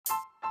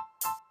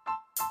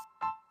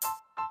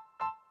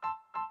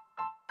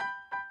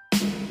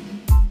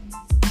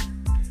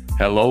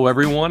Hello,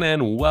 everyone,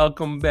 and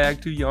welcome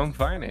back to Young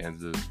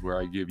Finances,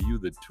 where I give you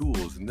the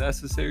tools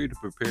necessary to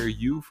prepare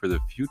you for the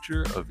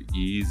future of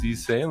easy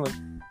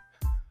sailing.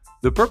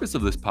 The purpose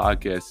of this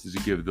podcast is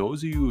to give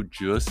those of you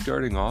just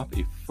starting off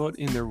a foot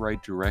in the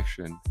right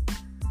direction.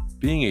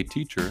 Being a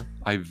teacher,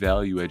 I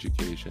value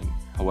education.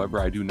 However,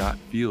 I do not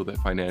feel that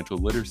financial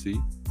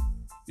literacy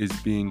is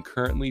being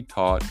currently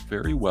taught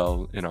very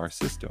well in our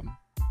system.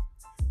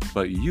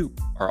 But you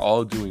are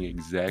all doing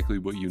exactly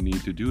what you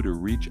need to do to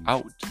reach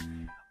out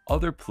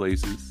other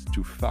places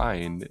to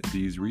find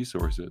these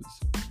resources.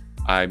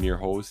 I'm your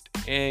host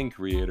and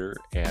creator,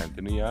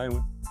 Anthony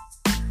Iwan.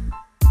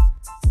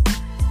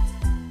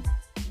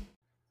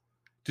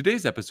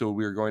 Today's episode,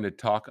 we are going to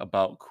talk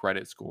about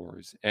credit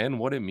scores and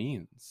what it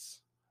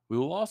means. We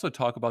will also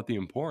talk about the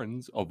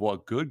importance of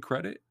what good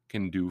credit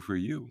can do for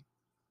you.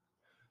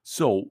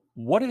 So,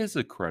 what is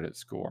a credit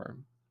score?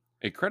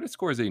 A credit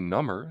score is a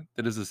number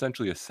that is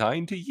essentially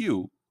assigned to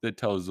you that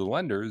tells the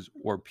lenders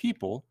or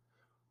people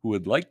who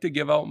would like to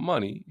give out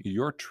money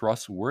your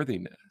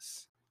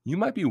trustworthiness. You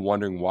might be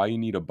wondering why you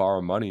need to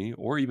borrow money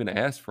or even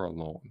ask for a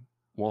loan.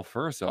 Well,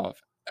 first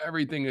off,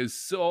 everything is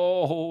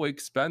so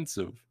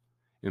expensive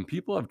and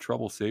people have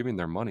trouble saving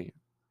their money.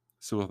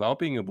 So, without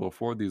being able to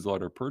afford these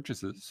larger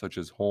purchases, such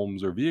as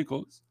homes or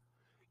vehicles,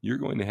 you're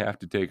going to have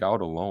to take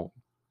out a loan.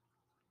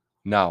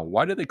 Now,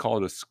 why do they call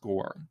it a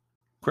score?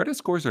 Credit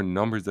scores are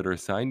numbers that are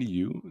assigned to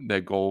you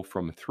that go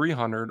from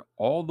 300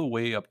 all the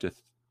way up to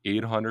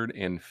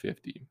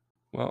 850.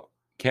 Well,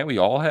 can't we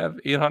all have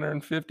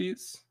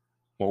 850s?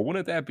 Well,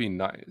 wouldn't that be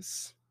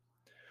nice?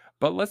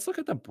 But let's look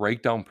at the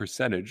breakdown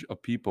percentage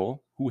of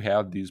people who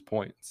have these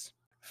points.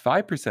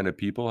 5% of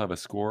people have a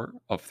score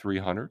of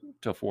 300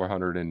 to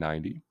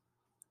 490.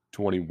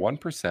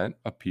 21%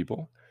 of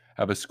people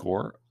have a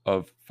score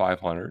of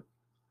 500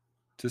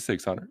 to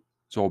 600.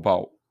 So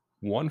about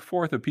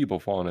 1/4 of people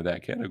fall into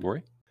that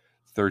category.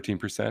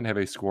 13% have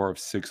a score of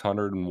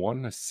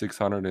 601 to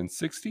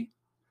 660.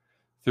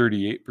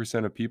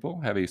 38% of people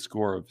have a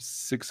score of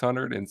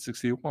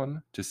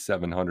 661 to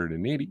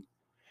 780,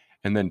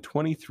 and then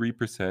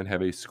 23%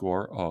 have a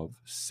score of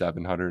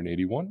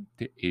 781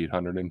 to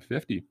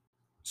 850.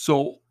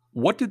 So,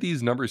 what do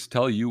these numbers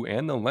tell you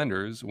and the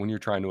lenders when you're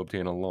trying to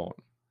obtain a loan?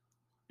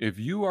 If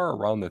you are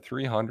around the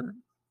 300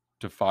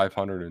 to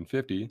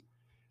 550,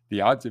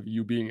 the odds of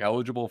you being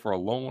eligible for a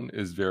loan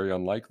is very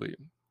unlikely.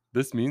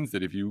 This means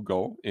that if you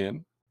go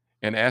in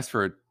and ask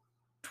for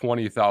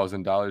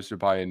 $20,000 to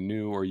buy a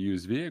new or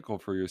used vehicle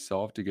for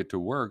yourself to get to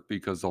work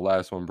because the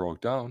last one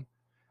broke down,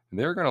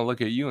 they're going to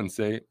look at you and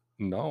say,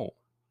 no.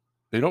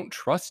 They don't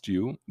trust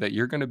you that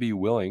you're going to be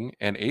willing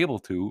and able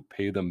to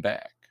pay them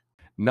back.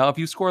 Now, if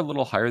you score a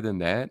little higher than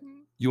that,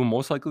 you will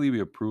most likely be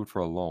approved for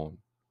a loan.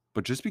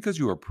 But just because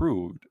you are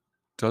approved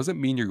doesn't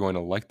mean you're going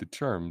to like the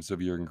terms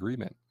of your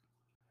agreement.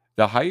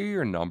 The higher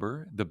your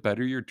number, the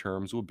better your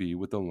terms will be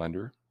with the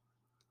lender.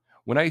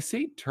 When I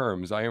say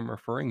terms, I am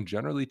referring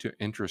generally to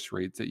interest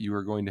rates that you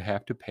are going to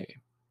have to pay.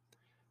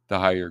 The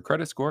higher your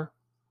credit score,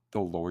 the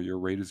lower your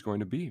rate is going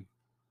to be.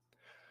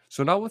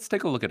 So now let's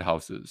take a look at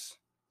houses.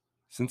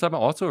 Since I'm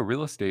also a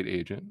real estate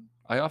agent,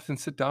 I often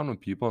sit down with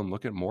people and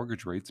look at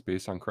mortgage rates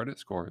based on credit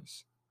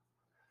scores.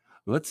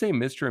 Let's say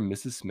Mr. and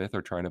Mrs. Smith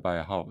are trying to buy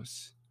a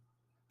house.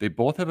 They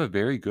both have a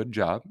very good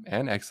job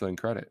and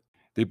excellent credit.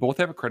 They both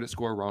have a credit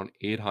score around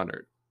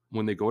 800.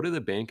 When they go to the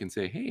bank and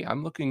say, hey,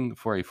 I'm looking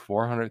for a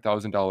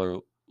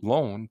 $400,000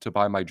 loan to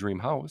buy my dream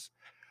house,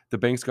 the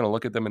bank's going to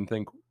look at them and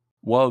think,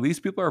 well, these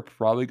people are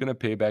probably going to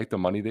pay back the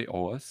money they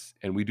owe us,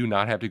 and we do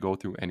not have to go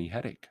through any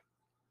headache.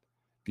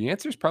 The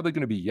answer is probably going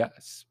to be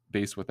yes,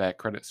 based with that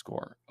credit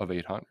score of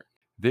 800.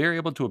 They are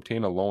able to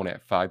obtain a loan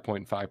at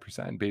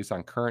 5.5% based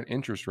on current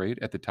interest rate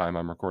at the time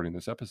I'm recording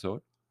this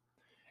episode,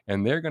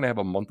 and they're going to have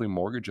a monthly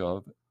mortgage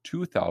of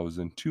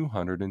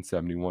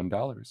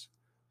 $2,271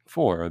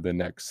 for the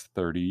next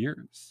 30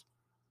 years.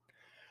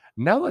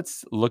 Now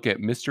let's look at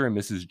Mr. and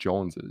Mrs.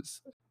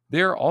 Joneses.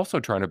 They are also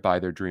trying to buy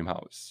their dream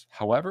house.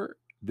 However,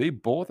 they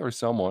both are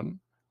someone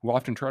who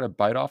often try to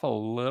bite off a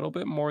little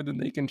bit more than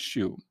they can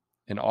chew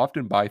and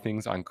often buy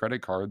things on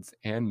credit cards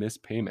and miss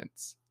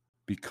payments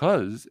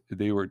because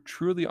they were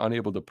truly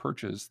unable to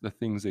purchase the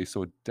things they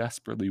so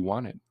desperately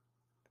wanted.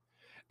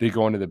 They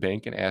go into the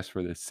bank and ask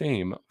for the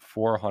same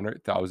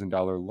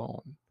 $400,000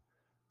 loan.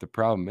 The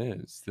problem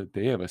is that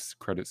they have a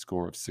credit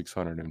score of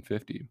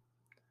 650.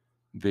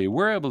 They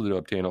were able to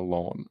obtain a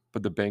loan,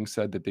 but the bank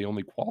said that they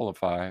only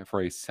qualify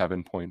for a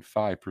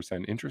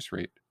 7.5% interest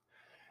rate.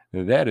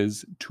 That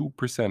is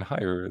 2%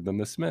 higher than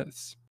the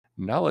Smiths.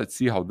 Now let's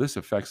see how this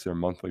affects their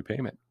monthly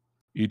payment.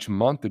 Each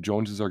month, the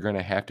Joneses are going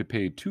to have to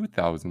pay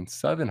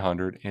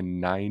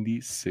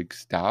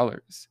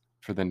 $2,796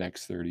 for the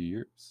next 30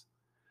 years.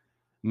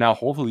 Now,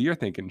 hopefully you're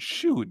thinking,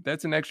 shoot,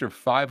 that's an extra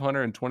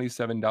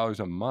 $527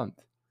 a month.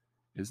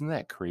 Isn't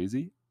that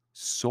crazy?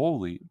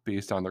 Solely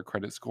based on their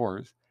credit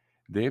scores,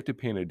 they have to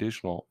pay an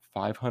additional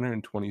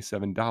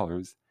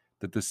 $527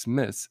 that the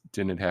Smiths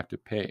didn't have to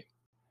pay.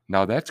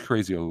 Now, that's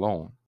crazy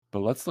alone,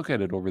 but let's look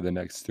at it over the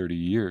next 30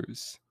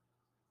 years.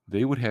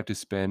 They would have to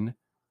spend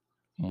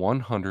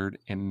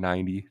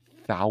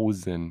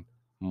 $190,000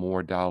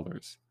 more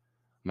dollars.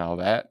 Now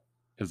that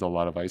is a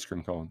lot of ice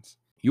cream cones.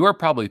 You are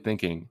probably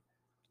thinking,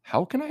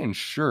 how can I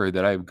ensure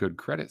that I have good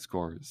credit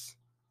scores?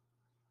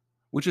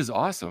 Which is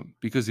awesome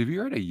because if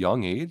you're at a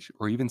young age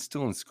or even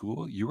still in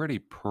school, you're at a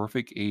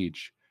perfect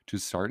age to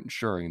start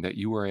ensuring that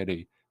you are at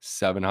a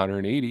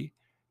 780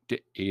 to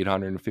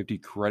 850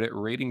 credit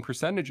rating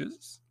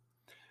percentages.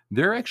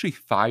 There are actually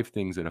 5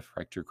 things that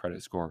affect your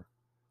credit score.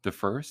 The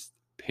first,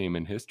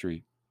 payment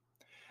history.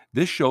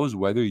 This shows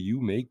whether you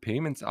make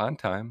payments on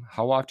time,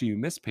 how often you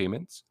miss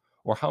payments,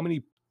 or how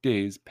many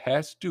days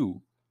past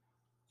due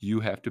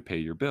you have to pay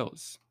your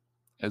bills,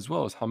 as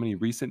well as how many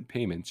recent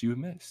payments you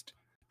missed.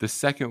 The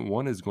second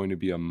one is going to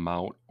be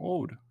amount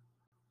owed.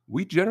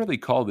 We generally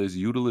call this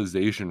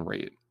utilization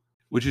rate,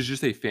 which is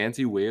just a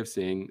fancy way of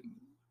saying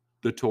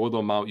the total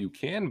amount you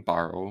can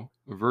borrow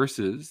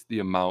versus the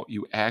amount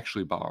you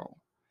actually borrow.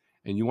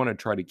 And you want to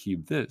try to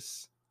keep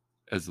this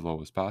as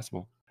low as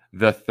possible.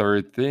 The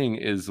third thing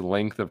is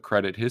length of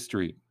credit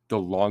history. The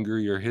longer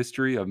your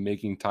history of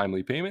making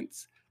timely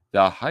payments,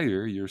 the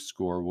higher your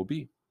score will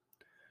be.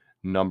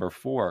 Number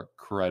 4,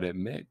 credit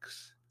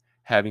mix.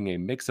 Having a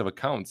mix of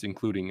accounts,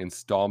 including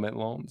installment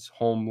loans,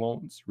 home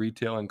loans,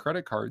 retail, and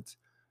credit cards,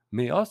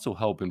 may also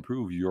help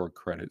improve your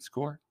credit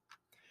score.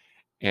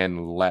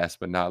 And last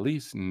but not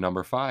least,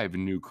 number 5,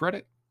 new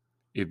credit.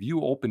 If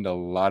you opened a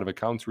lot of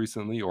accounts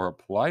recently or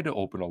apply to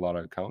open a lot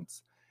of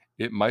accounts,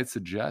 it might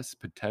suggest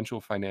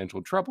potential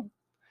financial trouble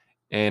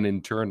and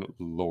in turn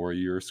lower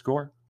your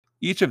score.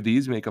 Each of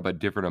these make up a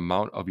different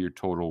amount of your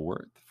total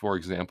worth. For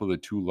example, the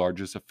 2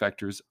 largest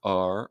factors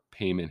are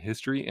payment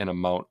history and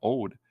amount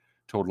owed,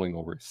 totaling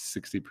over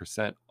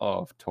 60%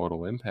 of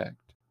total impact.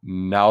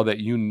 Now that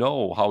you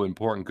know how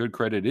important good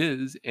credit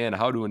is and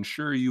how to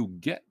ensure you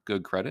get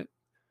good credit,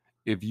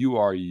 if you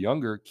are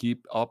younger,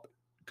 keep up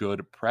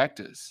good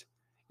practice.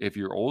 If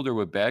you're older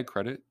with bad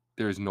credit,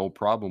 there's no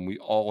problem. We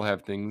all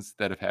have things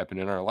that have happened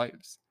in our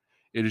lives.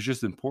 It is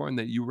just important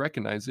that you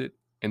recognize it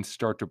and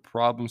start to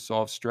problem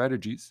solve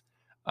strategies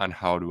on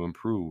how to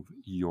improve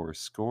your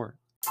score.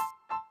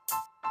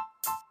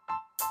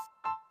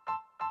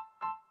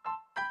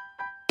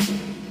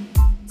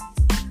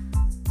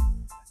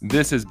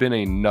 This has been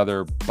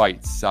another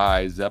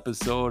bite-sized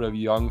episode of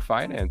Young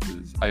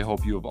Finances. I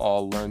hope you have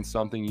all learned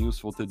something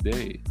useful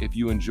today. If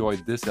you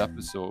enjoyed this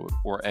episode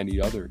or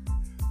any other,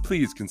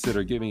 please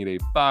consider giving it a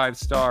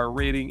 5-star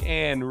rating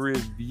and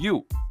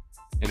review.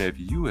 And if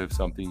you have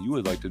something you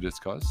would like to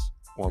discuss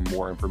or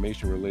more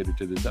information related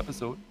to this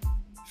episode,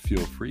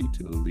 feel free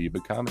to leave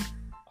a comment.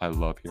 I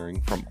love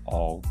hearing from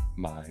all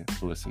my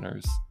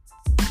listeners.